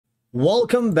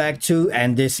Welcome back to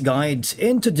Andy's Guides.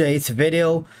 In today's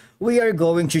video, we are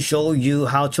going to show you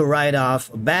how to write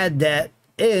off bad debt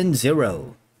in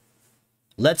Xero.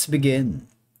 Let's begin.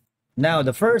 Now,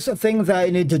 the first thing that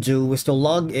you need to do is to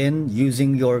log in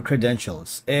using your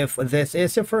credentials. If this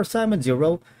is your first time in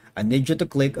Xero, I need you to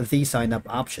click the sign up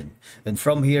option. And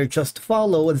from here, just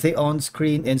follow the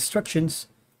on-screen instructions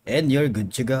and you're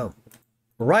good to go.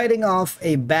 Writing off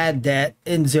a bad debt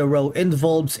in Xero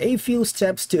involves a few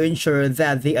steps to ensure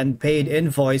that the unpaid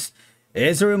invoice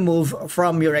is removed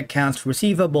from your accounts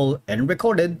receivable and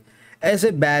recorded as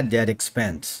a bad debt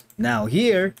expense. Now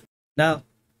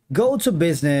go to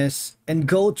business and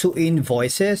go to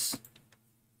invoices,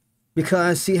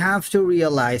 because you have to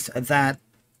realize that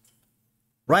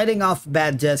writing off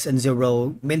bad debts in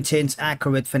Xero maintains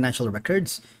accurate financial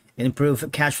records, improve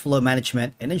cash flow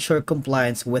management, and ensure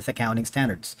compliance with accounting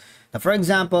standards. Now, for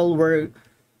example,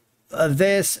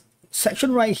 this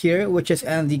section right here, which is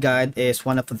in the guide, is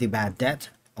one of the bad debt.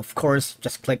 Of course,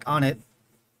 just click on it.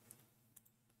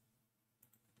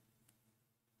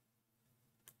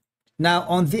 Now,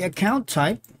 on the account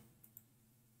type,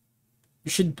 you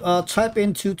should type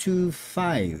in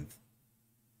 225.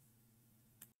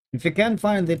 If you can't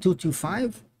find the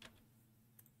 225,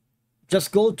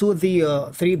 just go to the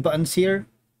three buttons here.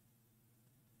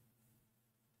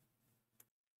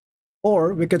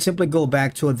 Or we could simply go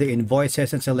back to the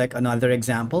invoices and select another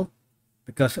example,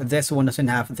 because this one doesn't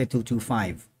have the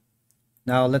 225.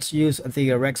 Now let's use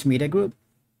the Rex Media Group.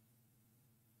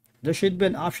 There should be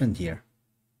an option here.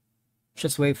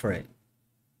 Just wait for it.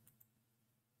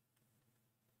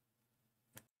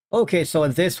 Okay, so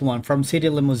this one from City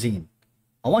Limousine.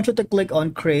 I want you to click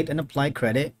on Create and Apply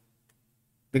Credit,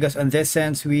 because in this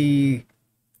sense we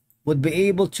would be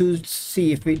able to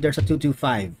see if there's a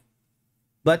 225.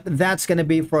 But that's going to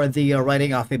be for the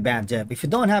writing off a bad debt. If you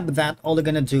don't have that, all you're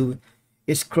going to do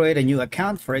is create a new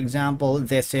account. For example,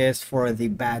 this is for the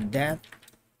bad debt.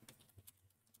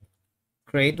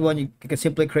 Create one. You can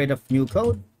simply create a new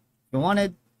code if you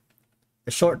wanted.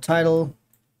 A short title.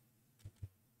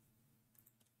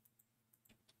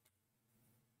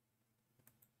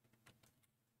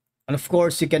 And of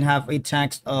course, you can have a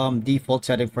tax default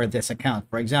setting for this account.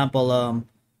 For example,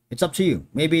 it's up to you.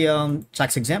 Maybe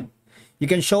tax exempt. You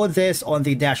can show this on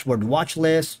the dashboard watch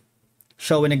list,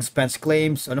 show in expense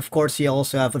claims, and of course, you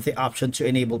also have the option to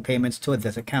enable payments to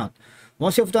this account.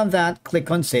 Once you've done that,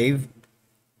 click on Save,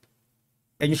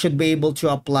 and you should be able to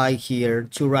apply here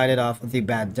to write it off the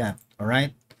bad debt. All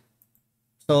right.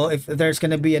 So if there's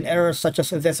going to be an error such as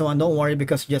this one, don't worry,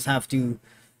 because you just have to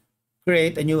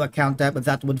create a new account type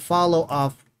that would follow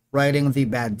off writing the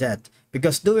bad debt,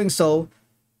 because doing so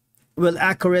will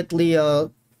accurately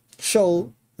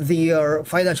show the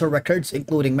financial records,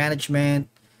 including management,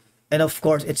 and of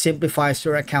course it simplifies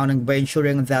your accounting by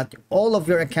ensuring that all of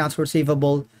your accounts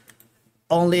receivable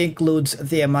only includes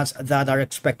the amounts that are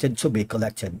expected to be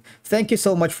collected. Thank you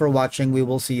so much for watching. We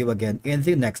will see you again in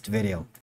the next video.